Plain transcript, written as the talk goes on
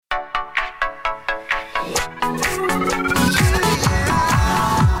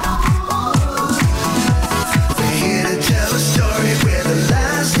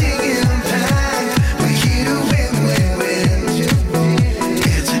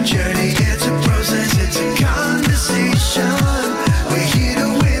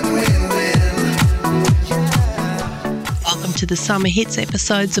the Summer Hits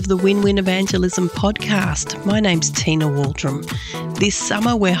episodes of the Win-Win Evangelism podcast. My name's Tina Waldrum. This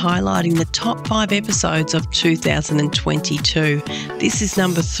summer we're highlighting the top 5 episodes of 2022. This is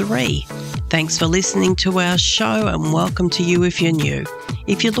number 3. Thanks for listening to our show and welcome to you if you're new.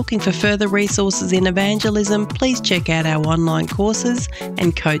 If you're looking for further resources in evangelism, please check out our online courses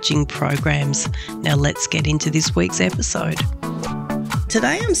and coaching programs. Now let's get into this week's episode.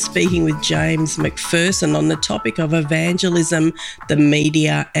 Today I'm speaking with James McPherson on the topic of evangelism, the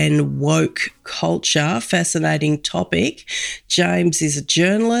media and woke culture. Fascinating topic. James is a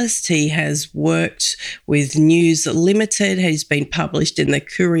journalist. He has worked with News Limited. He's been published in the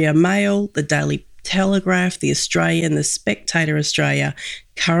Courier Mail, the Daily Telegraph, the Australian, the Spectator Australia,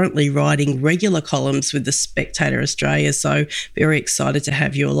 currently writing regular columns with the Spectator Australia. So very excited to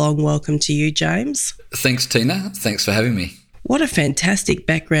have you along. Welcome to you, James. Thanks, Tina. Thanks for having me. What a fantastic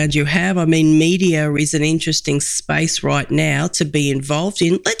background you have. I mean, media is an interesting space right now to be involved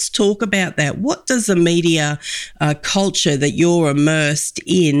in. Let's talk about that. What does the media culture that you're immersed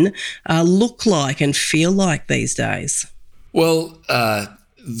in look like and feel like these days? Well,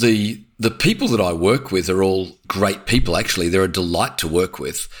 the people that I work with are all great people, actually. They're a delight to work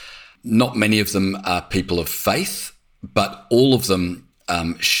with. Not many of them are people of faith, but all of them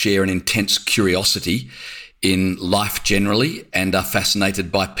share an intense curiosity in life generally and are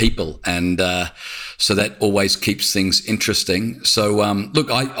fascinated by people. And so that always keeps things interesting. So,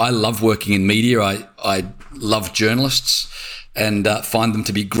 look, I love working in media. I love journalists and find them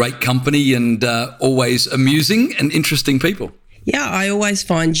to be great company and always amusing and interesting people. Yeah, I always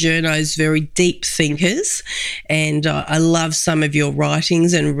find journos very deep thinkers, and I love some of your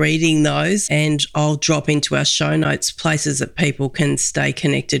writings and reading those, and I'll drop into our show notes places that people can stay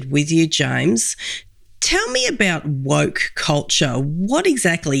connected with you, James. Tell me about woke culture. What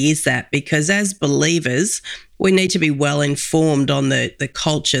exactly is that? Because as believers, we need to be well informed on the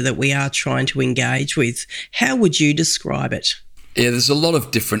culture that we are trying to engage with. How would you describe it? Yeah, there's a lot of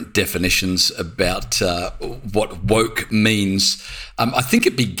different definitions about what woke means. I think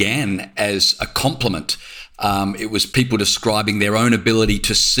it began as a compliment. It was people describing their own ability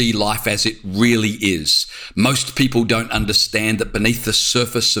to see life as it really is. Most people don't understand that beneath the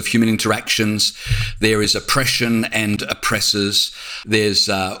surface of human interactions, there is oppression and oppressors. There's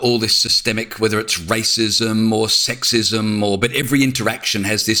all this systemic, whether it's racism or sexism, but every interaction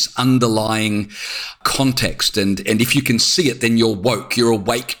has this underlying context. And if you can see it, then you're woke. You're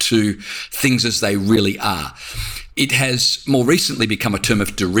awake to things as they really are. It has more recently become a term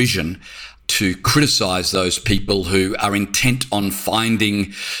of derision to criticize those people who are intent on finding,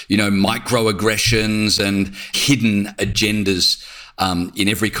 microaggressions and hidden agendas in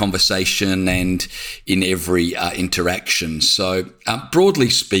every conversation and in every interaction. So broadly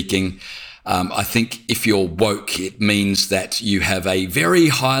speaking, I think if you're woke, it means that you have a very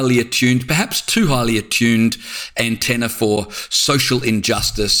highly attuned, perhaps too highly attuned antenna for social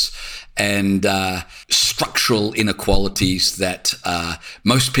injustice and structural inequalities that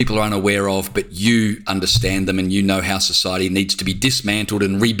most people are unaware of, but you understand them and you know how society needs to be dismantled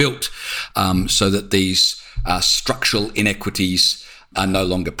and rebuilt so that these structural inequities are no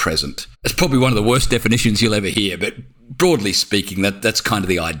longer present. It's probably one of the worst definitions you'll ever hear, but broadly speaking, that's kind of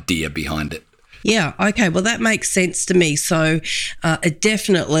the idea behind it. Yeah, okay, well, that makes sense to me. So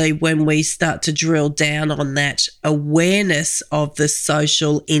definitely when we start to drill down on that awareness of the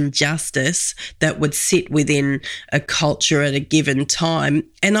social injustice that would sit within a culture at a given time,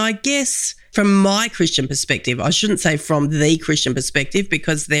 and I guess from my Christian perspective, I shouldn't say from the Christian perspective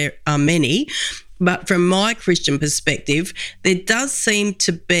because there are many, but from my Christian perspective, there does seem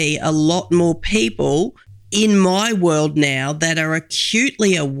to be a lot more people in my world now that are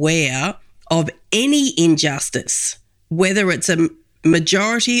acutely aware of any injustice, whether it's a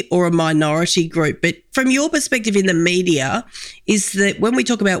majority or a minority group. But from your perspective in the media, is that when we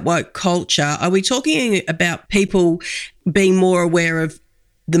talk about woke culture, are we talking about people being more aware of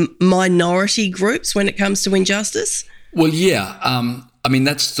the minority groups when it comes to injustice? Well, yeah. I mean,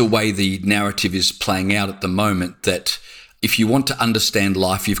 that's the way the narrative is playing out at the moment, that if you want to understand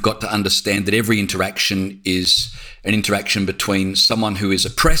life, you've got to understand that every interaction is an interaction between someone who is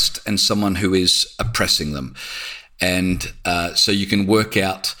oppressed and someone who is oppressing them. And so you can work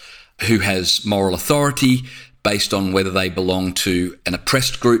out who has moral authority based on whether they belong to an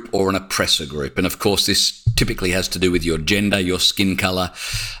oppressed group or an oppressor group. And of course, this typically has to do with your gender, your skin color,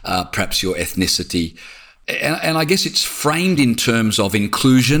 perhaps your ethnicity. And I guess it's framed in terms of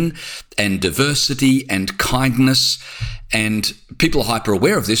inclusion and diversity and kindness And people are hyper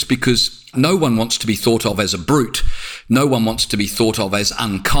aware of this because no one wants to be thought of as a brute. No one wants to be thought of as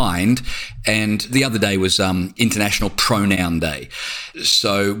unkind. And the other day was International Pronoun Day.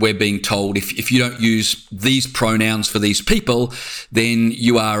 So we're being told if you don't use these pronouns for these people, then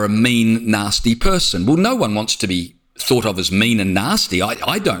you are a mean, nasty person. Well, no one wants to be thought of as mean and nasty.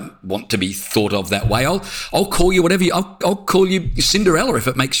 I don't want to be thought of that way. I'll call you whatever I'll call you Cinderella if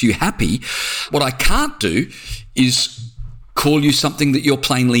it makes you happy. What I can't do is call you something that you're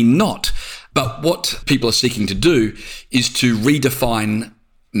plainly not. But what people are seeking to do is to redefine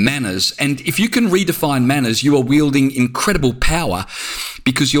manners. And if you can redefine manners, you are wielding incredible power,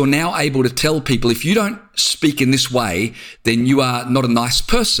 because you're now able to tell people, if you don't speak in this way, then you are not a nice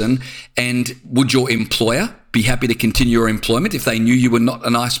person. And would your employer be happy to continue your employment if they knew you were not a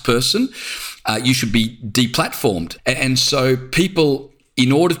nice person? You should be deplatformed. And so people,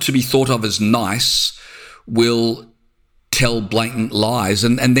 in order to be thought of as nice, will tell blatant lies,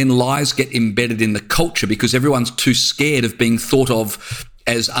 and then lies get embedded in the culture because everyone's too scared of being thought of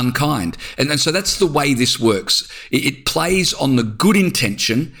as unkind. And so that's the way this works. It plays on the good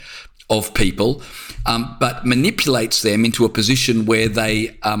intention of people, but manipulates them into a position where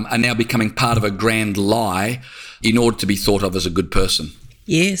they are now becoming part of a grand lie in order to be thought of as a good person.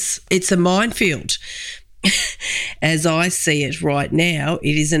 Yes, it's a minefield. As I see it right now,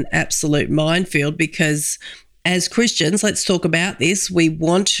 it is an absolute minefield, because as Christians, let's talk about this, we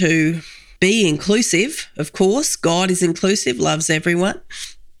want to be inclusive, of course. God is inclusive, loves everyone.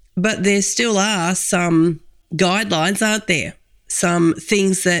 But there still are some guidelines, aren't there? Some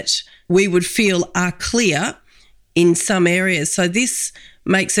things that we would feel are clear in some areas. So this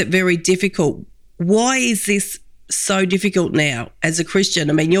makes it very difficult. Why is this so difficult now as a Christian?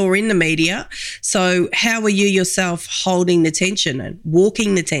 I mean, you're in the media, so how are you yourself holding the tension and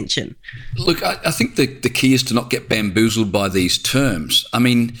walking the tension? Look, I think the key is to not get bamboozled by these terms. I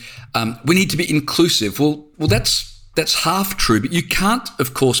mean, we need to be inclusive. Well, that's half true, but you can't,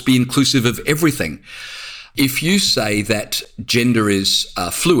 of course, be inclusive of everything. If you say that gender is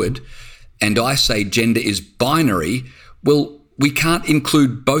fluid and I say gender is binary, well, we can't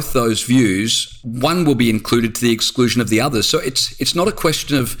include both those views. One will be included to the exclusion of the other. So it's not a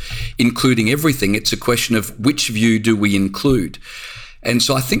question of including everything. It's a question of which view do we include. And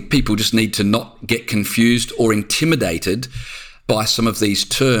so I think people just need to not get confused or intimidated by some of these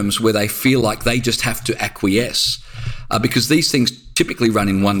terms where they feel like they just have to acquiesce, because these things typically run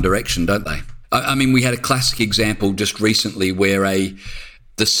in one direction, don't they? I mean, we had a classic example just recently where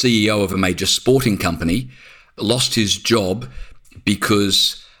the CEO of a major sporting company lost his job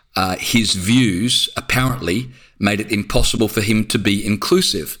because his views apparently made it impossible for him to be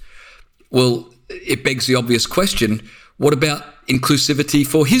inclusive. Well, it begs the obvious question, what about inclusivity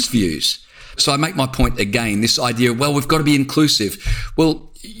for his views? So I make my point again, this idea, well, we've got to be inclusive. Well,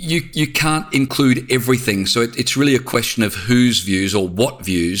 you can't include everything. So it's really a question of whose views or what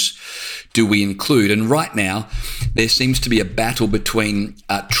views do we include. And right now, there seems to be a battle between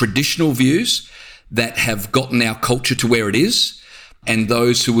traditional views that have gotten our culture to where it is, and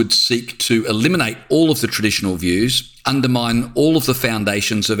those who would seek to eliminate all of the traditional views, undermine all of the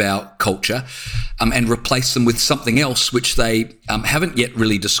foundations of our culture, and replace them with something else which they haven't yet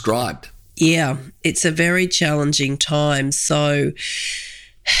really described. Yeah, it's a very challenging time. So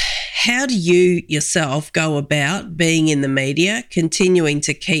how do you yourself go about being in the media, continuing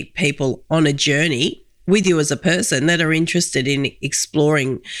to keep people on a journey with you as a person that are interested in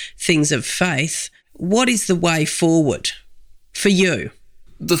exploring things of faith? What is the way forward for you?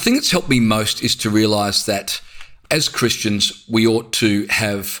 The thing that's helped me most is to realise that as Christians, we ought to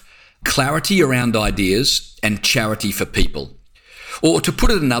have clarity around ideas and charity for people. Or to put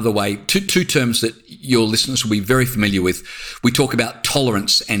it another way, two terms that your listeners will be very familiar with. We talk about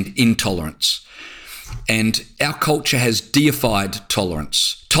tolerance and intolerance. And our culture has deified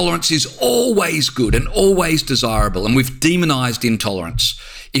tolerance. Tolerance is always good and always desirable, and we've demonized intolerance.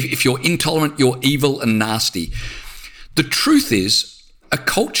 If you're intolerant, you're evil and nasty. The truth is, a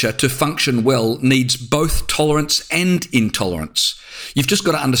culture to function well needs both tolerance and intolerance. You've just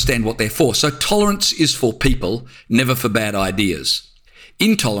got to understand what they're for. So tolerance is for people, never for bad ideas.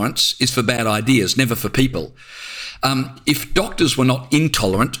 Intolerance is for bad ideas, never for people. If doctors were not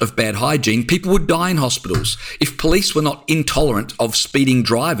intolerant of bad hygiene, people would die in hospitals. If police were not intolerant of speeding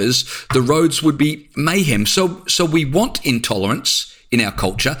drivers, the roads would be mayhem. So we want intolerance in our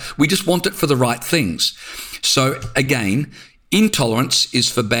culture. We just want it for the right things. So again, intolerance is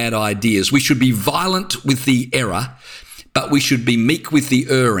for bad ideas. We should be violent with the error, but we should be meek with the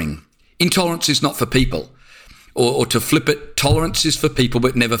erring. Intolerance is not for people. Or to flip it, tolerance is for people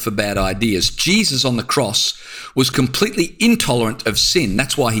but never for bad ideas. Jesus on the cross was completely intolerant of sin.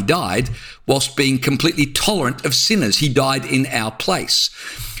 That's why he died, whilst being completely tolerant of sinners. He died in our place.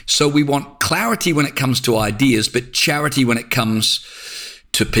 So we want clarity when it comes to ideas, but charity when it comes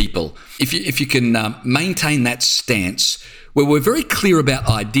to people. If you can maintain that stance where we're very clear about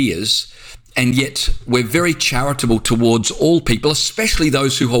ideas, and yet we're very charitable towards all people, especially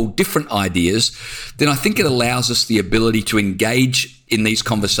those who hold different ideas, then I think it allows us the ability to engage in these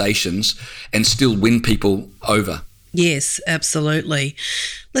conversations and still win people over. Yes, absolutely.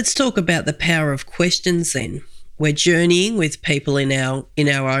 Let's talk about the power of questions then. We're journeying with people in our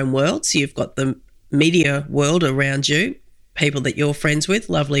own worlds. You've got the media world around you, people that you're friends with,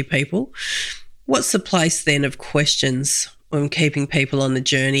 lovely people. What's the place then of questions on keeping people on the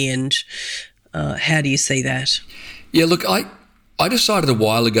journey, and how do you see that? Yeah, look, I decided a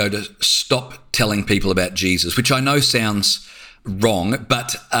while ago to stop telling people about Jesus, which I know sounds wrong,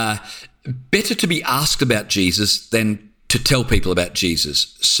 but better to be asked about Jesus than to tell people about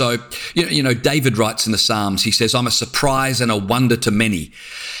Jesus. So, you know, David writes in the Psalms, he says, "I'm a surprise and a wonder to many."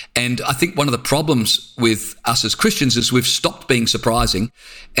 And I think one of the problems with us as Christians is we've stopped being surprising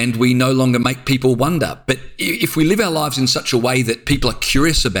and we no longer make people wonder. But if we live our lives in such a way that people are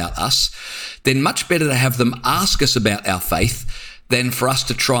curious about us, then much better to have them ask us about our faith than for us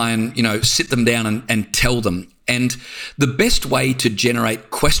to try and, sit them down and tell them. And the best way to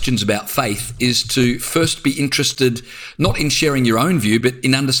generate questions about faith is to first be interested, not in sharing your own view, but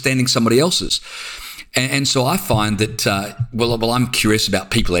in understanding somebody else's. And so I find that, I'm curious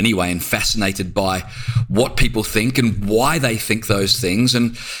about people anyway and fascinated by what people think and why they think those things.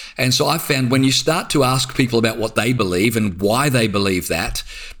 And so I found when you start to ask people about what they believe and why they believe that,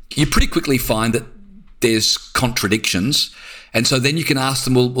 you pretty quickly find that there's contradictions. And so then you can ask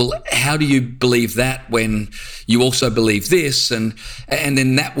them, well, how do you believe that when you also believe this? And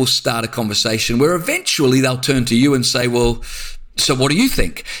then that will start a conversation where eventually they'll turn to you and say, well, so what do you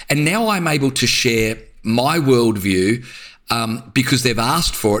think? And now I'm able to share my worldview because they've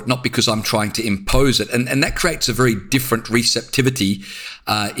asked for it, not because I'm trying to impose it. And that creates a very different receptivity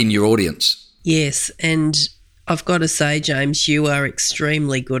in your audience. Yes, and I've got to say, James, you are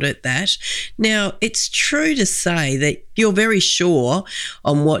extremely good at that. Now, it's true to say that you're very sure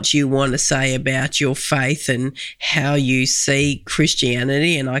on what you want to say about your faith and how you see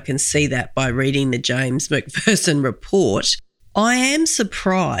Christianity, and I can see that by reading the James McPherson report. I am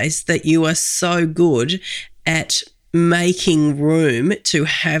surprised that you are so good at making room to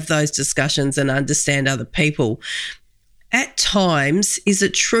have those discussions and understand other people. At times, is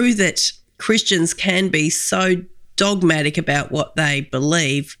it true that Christians can be so dogmatic about what they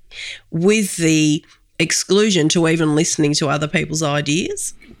believe with the exclusion to even listening to other people's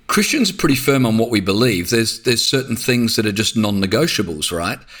ideas? Christians are pretty firm on what we believe. There's certain things that are just non-negotiables,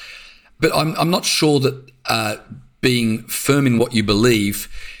 right? But I'm not sure that being firm in what you believe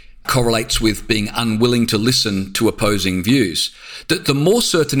correlates with being unwilling to listen to opposing views. The more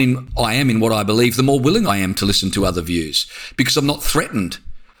certain I am in what I believe, the more willing I am to listen to other views because I'm not threatened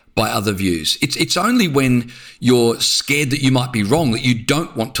by other views. It's only when you're scared that you might be wrong that you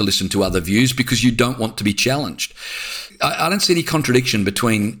don't want to listen to other views because you don't want to be challenged. I don't see any contradiction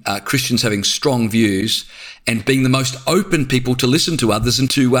between Christians having strong views and being the most open people to listen to others and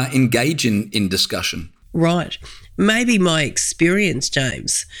to engage in discussion. Right. Maybe my experience,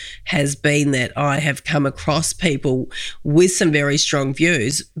 James, has been that I have come across people with some very strong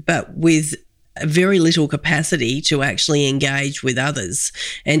views, but with very little capacity to actually engage with others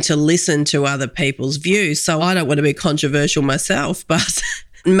and to listen to other people's views. So I don't want to be controversial myself, but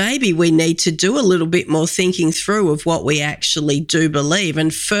maybe we need to do a little bit more thinking through of what we actually do believe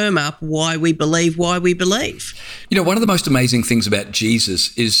and firm up why we believe. One of the most amazing things about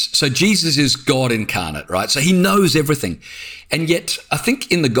Jesus is, so Jesus is God incarnate, right? So he knows everything. And yet I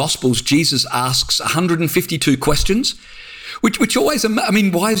think in the Gospels, Jesus asks 152 questions, which always,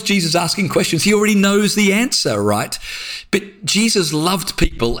 why is Jesus asking questions? He already knows the answer, right? But Jesus loved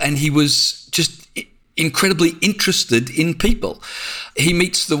people and he was just incredibly interested in people. He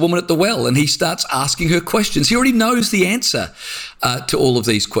meets the woman at the well and he starts asking her questions. He already knows the answer to all of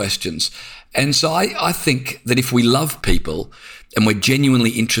these questions. And so I think that if we love people and we're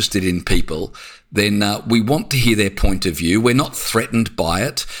genuinely interested in people, then we want to hear their point of view. We're not threatened by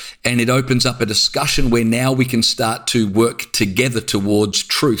it. And it opens up a discussion where now we can start to work together towards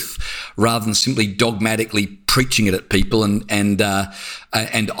truth rather than simply dogmatically preaching it at people and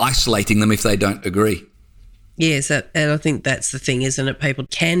isolating them if they don't agree. Yes, and I think that's the thing, isn't it? People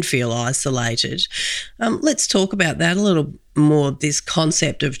can feel isolated. Let's talk about that a little more, this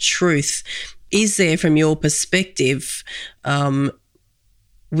concept of truth. is there, from your perspective,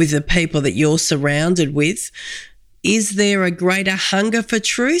 with the people that you're surrounded with, is there a greater hunger for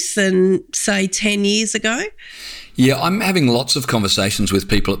truth than, say, 10 years ago? Yeah, I'm having lots of conversations with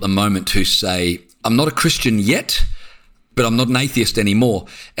people at the moment who say, I'm not a Christian yet, but I'm not an atheist anymore.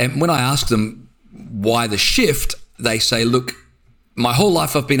 And when I ask them why the shift, they say, look, my whole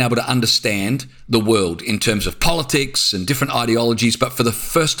life I've been able to understand the world in terms of politics and different ideologies, but for the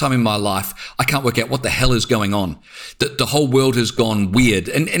first time in my life, I can't work out what the hell is going on. The whole world has gone weird,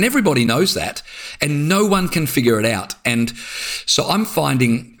 and everybody knows that, and no one can figure it out. And so I'm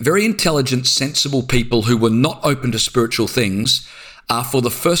finding very intelligent, sensible people who were not open to spiritual things are, for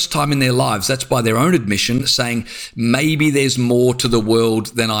the first time in their lives, that's by their own admission, saying maybe there's more to the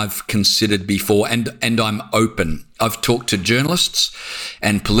world than I've considered before, and I'm open. I've talked to journalists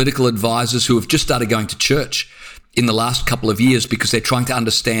and political advisors who have just started going to church in the last couple of years because they're trying to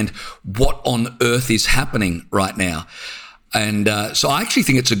understand what on earth is happening right now. And so I actually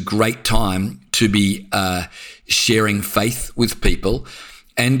think it's a great time to be sharing faith with people.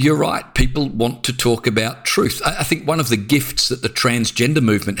 And you're right, people want to talk about truth. I think one of the gifts that the transgender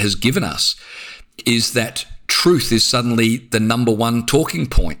movement has given us is that truth is suddenly the number one talking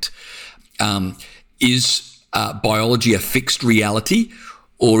point. Is biology a fixed reality,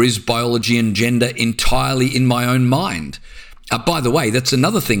 or is biology and gender entirely in my own mind? By the way, that's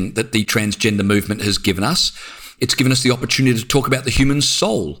another thing that the transgender movement has given us. It's given us the opportunity to talk about the human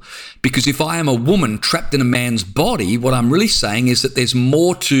soul. Because if I am a woman trapped in a man's body, what I'm really saying is that there's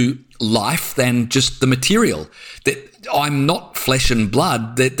more to life than just the material. That I'm not flesh and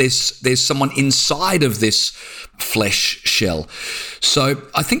blood, that there's someone inside of this flesh shell. So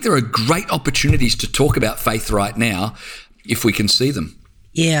I think there are great opportunities to talk about faith right now if we can see them.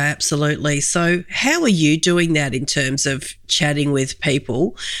 Yeah, absolutely. So how are you doing that in terms of chatting with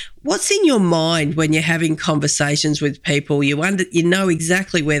people? What's in your mind when you're having conversations with people? You know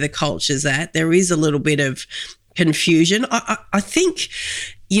exactly where the culture's at. There is a little bit of confusion. I think,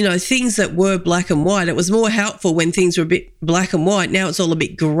 things that were black and white, it was more helpful when things were a bit black and white. Now it's all a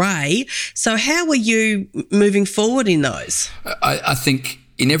bit grey. So how are you moving forward in those? I think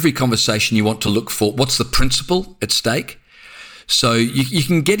in every conversation you want to look for what's the principle at stake. So you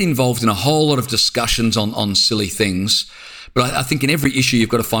can get involved in a whole lot of discussions on silly things, but I think in every issue you've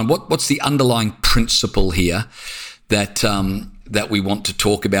got to find what's the underlying principle here that we want to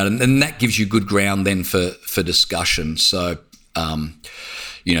talk about, and that gives you good ground then for discussion. So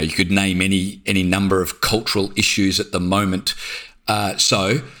you could name any number of cultural issues at the moment.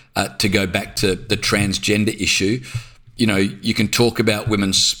 So to go back to the transgender issue, you can talk about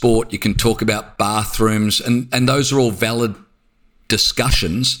women's sport, you can talk about bathrooms, and those are all valid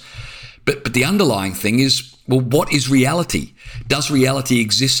discussions, but the underlying thing is, well, what is reality? Does reality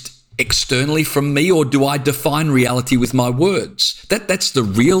exist externally from me, or do I define reality with my words? That's the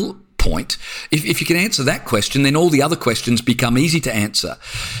real point. If you can answer that question, then all the other questions become easy to answer.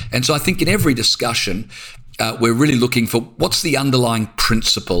 And so I think in every discussion, we're really looking for what's the underlying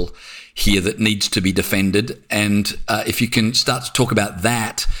principle here that needs to be defended. And if you can start to talk about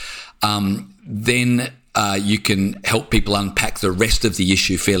that, then you can help people unpack the rest of the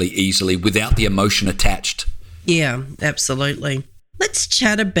issue fairly easily without the emotion attached. Yeah, absolutely. Let's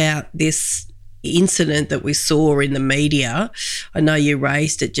chat about this incident that we saw in the media. I know you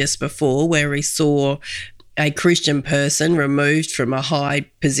raised it just before, where we saw a Christian person removed from a high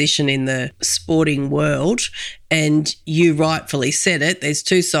position in the sporting world, and you rightfully said it. There's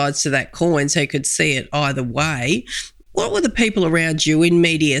two sides to that coin, so you could see it either way. What were the people around you in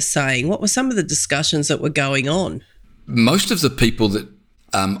media saying? What were some of the discussions that were going on? Most of the people that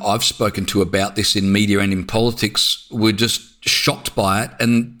I've spoken to about this in media and in politics were just shocked by it,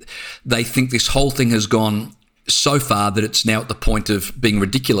 and they think this whole thing has gone so far that it's now at the point of being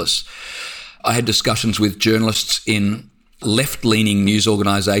ridiculous. I had discussions with journalists in left-leaning news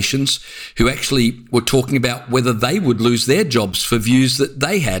organisations who actually were talking about whether they would lose their jobs for views that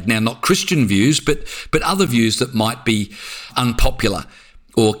they had. Now, not Christian views, but other views that might be unpopular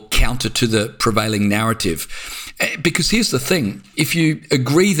or counter to the prevailing narrative. Because here's the thing, if you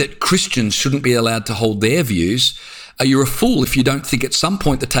agree that Christians shouldn't be allowed to hold their views, you're a fool if you don't think at some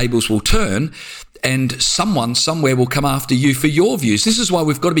point the tables will turn and someone somewhere will come after you for your views. This is why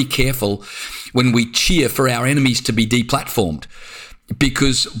we've got to be careful when we cheer for our enemies to be deplatformed,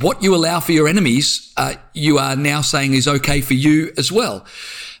 because what you allow for your enemies, you are now saying is okay for you as well.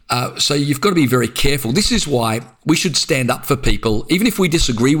 So you've got to be very careful. This is why we should stand up for people, even if we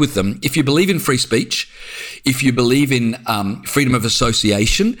disagree with them. If you believe in free speech, if you believe in freedom of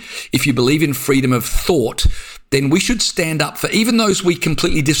association, if you believe in freedom of thought, then we should stand up for even those we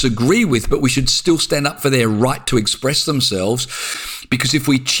completely disagree with, but we should still stand up for their right to express themselves. Because if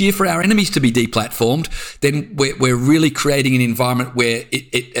we cheer for our enemies to be deplatformed, then we're really creating an environment where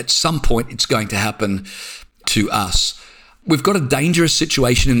at some point it's going to happen to us. We've got a dangerous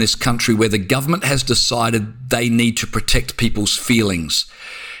situation in this country where the government has decided they need to protect people's feelings.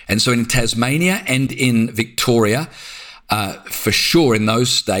 And so in Tasmania and in Victoria, for sure in those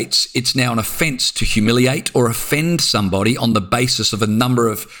states, it's now an offence to humiliate or offend somebody on the basis of a number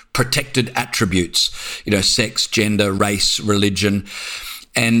of protected attributes, sex, gender, race, religion.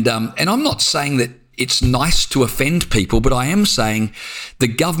 And I'm not saying that it's nice to offend people, but I am saying the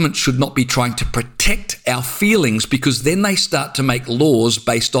government should not be trying to protect our feelings, because then they start to make laws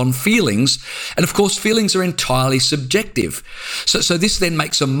based on feelings. And of course, feelings are entirely subjective. So this then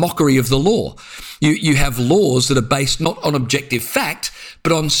makes a mockery of the law. You have laws that are based not on objective fact,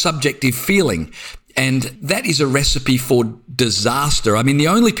 but on subjective feeling. And that is a recipe for disaster. I mean, the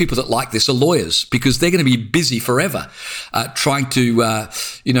only people that like this are lawyers, because they're going to be busy forever trying to,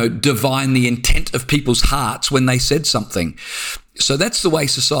 divine the intent of people's hearts when they said something. So that's the way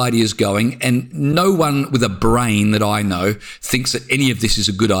society is going, and no one with a brain that I know thinks that any of this is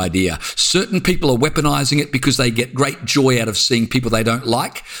a good idea. Certain people are weaponizing it because they get great joy out of seeing people they don't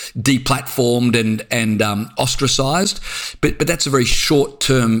like deplatformed and ostracized. But that's a very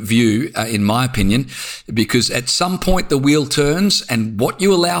short-term view, in my opinion, because at some point the wheel turns and what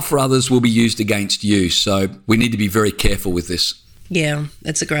you allow for others will be used against you. So we need to be very careful with this. Yeah,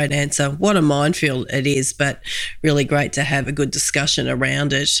 that's a great answer. What a minefield it is, but really great to have a good discussion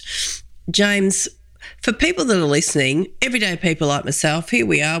around it. James, for people that are listening, everyday people like myself, here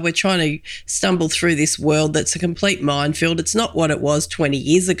we are, we're trying to stumble through this world that's a complete minefield. It's not what it was 20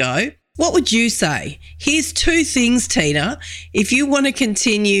 years ago. What would you say? Here's two things, Tina. If you want to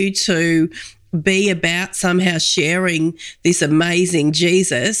continue to be about somehow sharing this amazing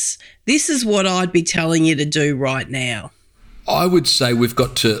Jesus, this is what I'd be telling you to do right now. I would say we've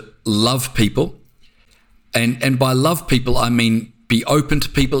got to love people. And by love people, I mean be open to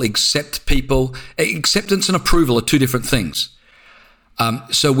people, accept people. Acceptance and approval are two different things.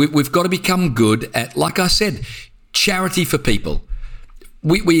 So we've got to become good at, like I said, charity for people.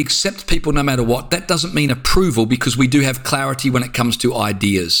 We accept people no matter what. That doesn't mean approval, because we do have clarity when it comes to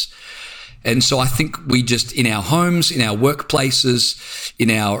ideas. And so I think we just, in our homes, in our workplaces,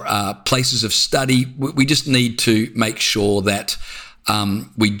 in our places of study, we just need to make sure that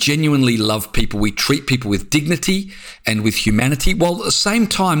we genuinely love people. We treat people with dignity and with humanity, while at the same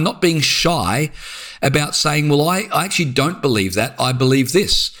time not being shy about saying, well, I actually don't believe that. I believe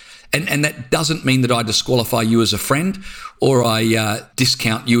this. And that doesn't mean that I disqualify you as a friend or I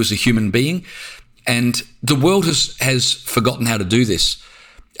discount you as a human being. And the world has forgotten how to do this.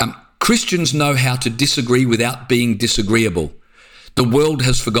 Christians know how to disagree without being disagreeable. The world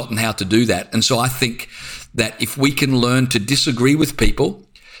has forgotten how to do that. And so I think that if we can learn to disagree with people,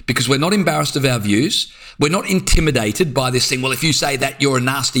 because we're not embarrassed of our views, we're not intimidated by this thing, well, if you say that, you're a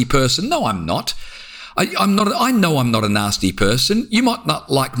nasty person. No, I'm not. I'm not. I know I'm not a nasty person. You might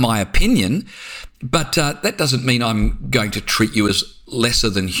not like my opinion, but that doesn't mean I'm going to treat you as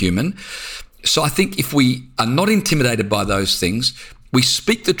lesser than human. So I think if we are not intimidated by those things, we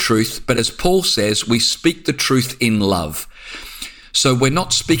speak the truth, but as Paul says, we speak the truth in love. So we're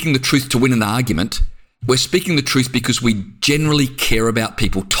not speaking the truth to win an argument. We're speaking the truth because we generally care about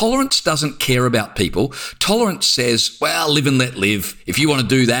people. Tolerance doesn't care about people. Tolerance says, well, live and let live. If you want to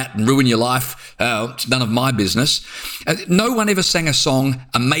do that and ruin your life, it's none of my business. No one ever sang a song,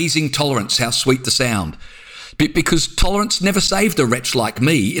 Amazing Tolerance, How Sweet the Sound. Because tolerance never saved a wretch like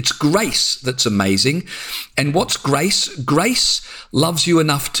me. It's grace that's amazing. And what's grace? Grace loves you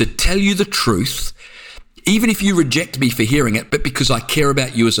enough to tell you the truth, even if you reject me for hearing it, but because I care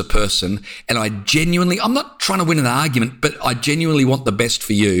about you as a person, and I'm not trying to win an argument, but I genuinely want the best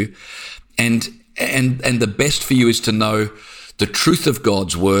for you. And the best for you is to know the truth of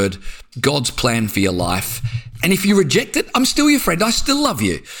God's word, God's plan for your life. And if you reject it, I'm still your friend. I still love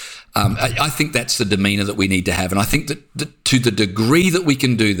you. I think that's the demeanor that we need to have. And I think that to the degree that we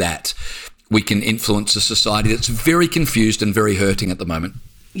can do that, we can influence a society that's very confused and very hurting at the moment.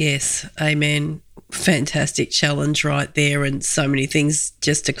 Yes, amen. fantastic challenge right there, and so many things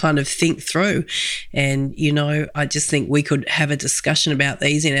just to kind of think through. And, I just think we could have a discussion about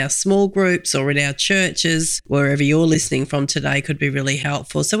these in our small groups or in our churches. Wherever you're listening from today could be really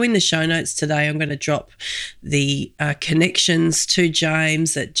helpful. So in the show notes today, I'm going to drop the connections to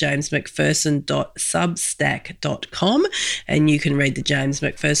James at jamesmcpherson.substack.com, and you can read the James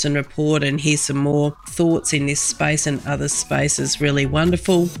McPherson report and hear some more thoughts in this space and other spaces. Really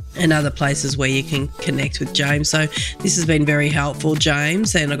wonderful, and other places where you can connect with James. So this has been very helpful,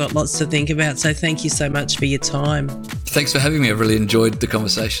 James, and I've got lots to think about. So thank you so much for your time. Thanks for having me. I really enjoyed the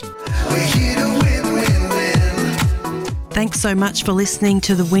conversation. Thanks so much for listening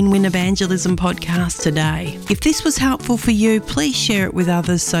to the Win-Win Evangelism podcast today. If this was helpful for you, please share it with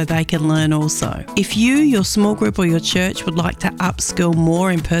others so they can learn also. If you, your small group or your church would like to upskill more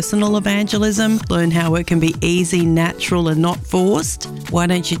in personal evangelism, learn how it can be easy, natural and not forced, why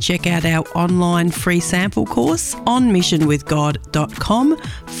don't you check out our online free sample course on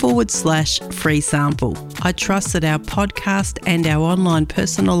missionwithgod.com/free sample. I trust that our podcast and our online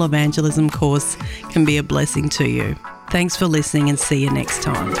personal evangelism course can be a blessing to you. Thanks for listening, and see you next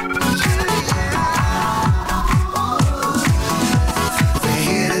time.